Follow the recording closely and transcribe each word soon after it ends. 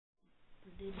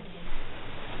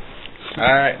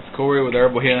Alright, it's Corey with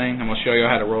Herbal Healing. I'm going to show you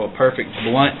how to roll a perfect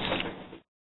blunt.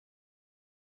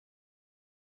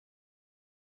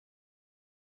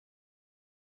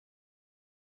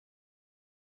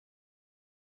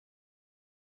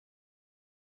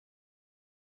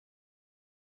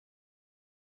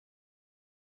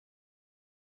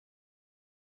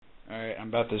 Alright, I'm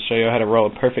about to show you how to roll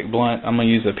a perfect blunt. I'm going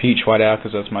to use a peach white owl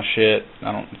because that's my shit.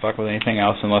 I don't fuck with anything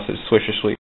else unless it's Swisher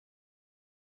Sweet.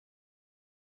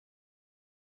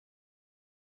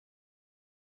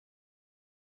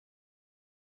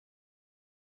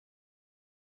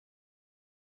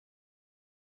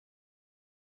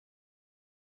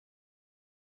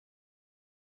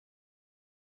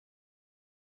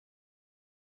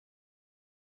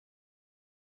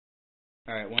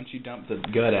 Alright, once you dump the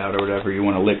gut out or whatever, you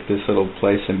want to lick this little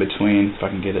place in between, if I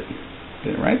can get it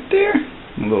right there,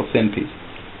 a little thin piece.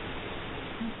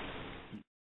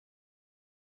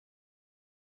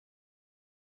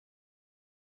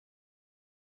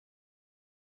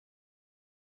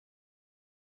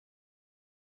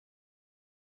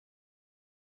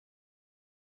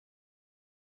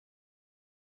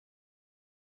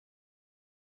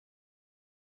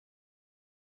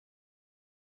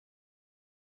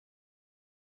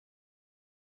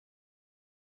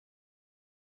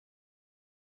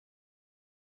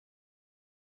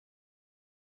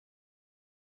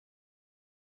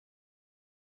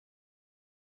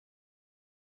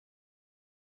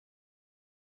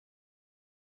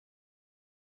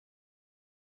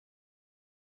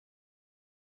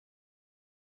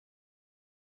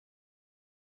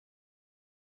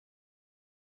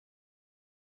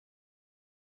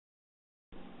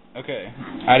 Okay,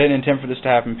 I didn't intend for this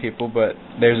to happen, people, but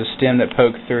there's a stem that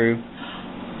poked through,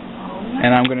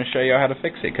 and I'm going to show you how to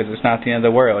fix it, because it's not the end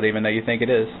of the world, even though you think it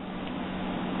is.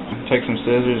 Take some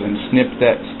scissors and snip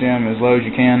that stem as low as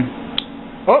you can.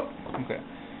 Oh! Okay.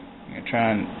 I'm going to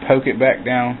try and poke it back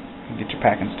down and get your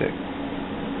packing stick.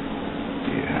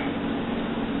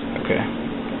 Yeah. Okay.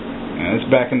 And it's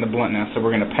back in the blunt now, so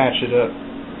we're going to patch it up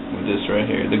with this right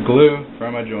here. The glue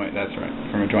from a joint, that's right,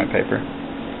 from a joint paper.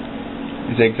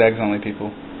 Zigzags only, people.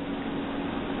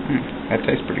 That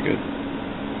tastes pretty good,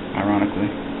 ironically.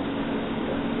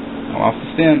 Oh, off the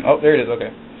stem. Oh, there it is.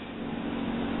 Okay.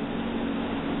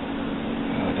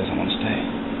 Oh, it doesn't want to stay.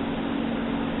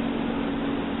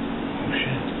 Oh,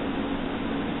 shit.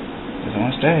 It doesn't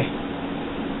want to stay.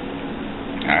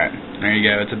 Alright, there you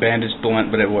go. It's a bandaged blunt,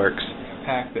 but it works.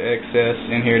 Pack the excess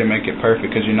in here to make it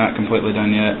perfect because you're not completely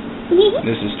done yet.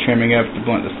 This is trimming up the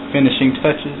blunt, the finishing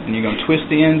touches, and you're going to twist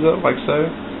the ends up like so.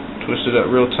 Twist it up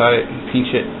real tight and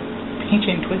pinch it. Pinch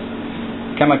and twist.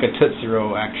 Kind of like a Tootsie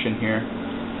Roll action here.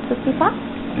 Tootsie Pop?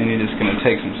 Then you're just going to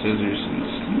take some scissors and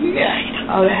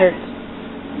snip. Oh, it hurts.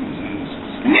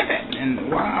 Snip it. And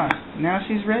wow, now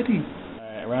she's ready.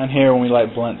 Alright, around here when we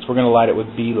light blunts, we're going to light it with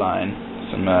beeline.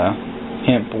 Some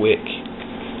hemp wick.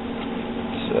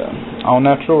 It's all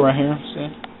natural right here, see?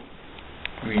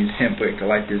 We use hemp wick to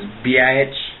light this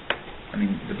biatch. I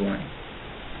mean, the blunt.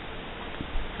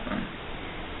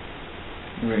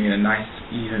 We're going to get a nice,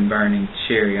 even burning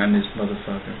cherry on this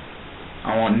motherfucker.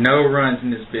 I want no runs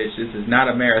in this bitch. This is not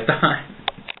a marathon.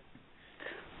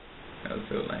 That was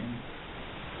so lame.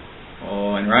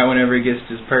 Oh, and right whenever it gets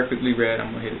just perfectly red,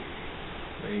 I'm going to hit it.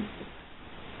 Wait.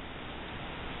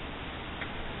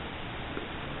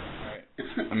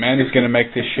 Amanda's going to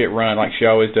make this shit run like she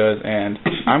always does, and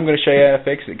I'm going to show you how to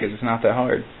fix it because it's not that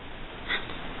hard.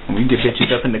 We can get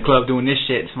bitches up in the club doing this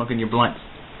shit, smoking your blunts.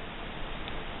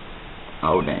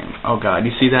 Oh, damn. Oh, God.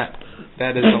 You see that?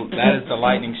 That is the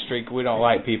lightning streak. We don't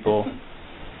like people.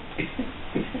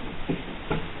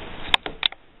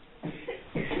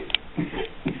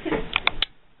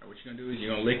 What you're going to do is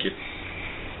you're going to lick it.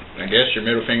 I guess your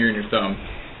middle finger and your thumb.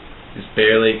 Just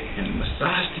barely, and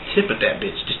massage the tip of that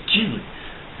bitch. Just gently.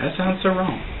 That sounds so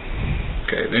wrong.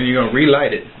 Okay, then you're going to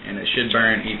relight it, and it should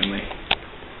burn evenly.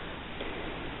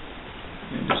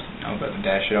 I'm about to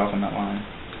dash it off on that line.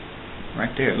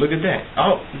 Right there. Look at that.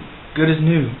 Oh, good as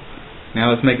new.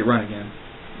 Now let's make it run again.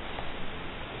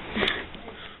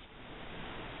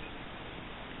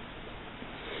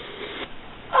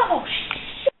 Oh,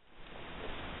 shit.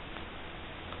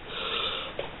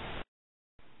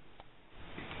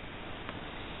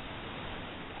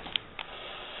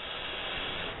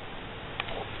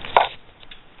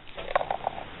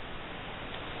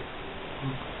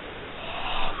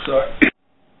 Sorry.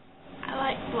 I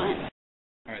like blunt.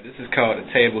 Alright, this is called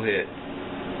a table hit.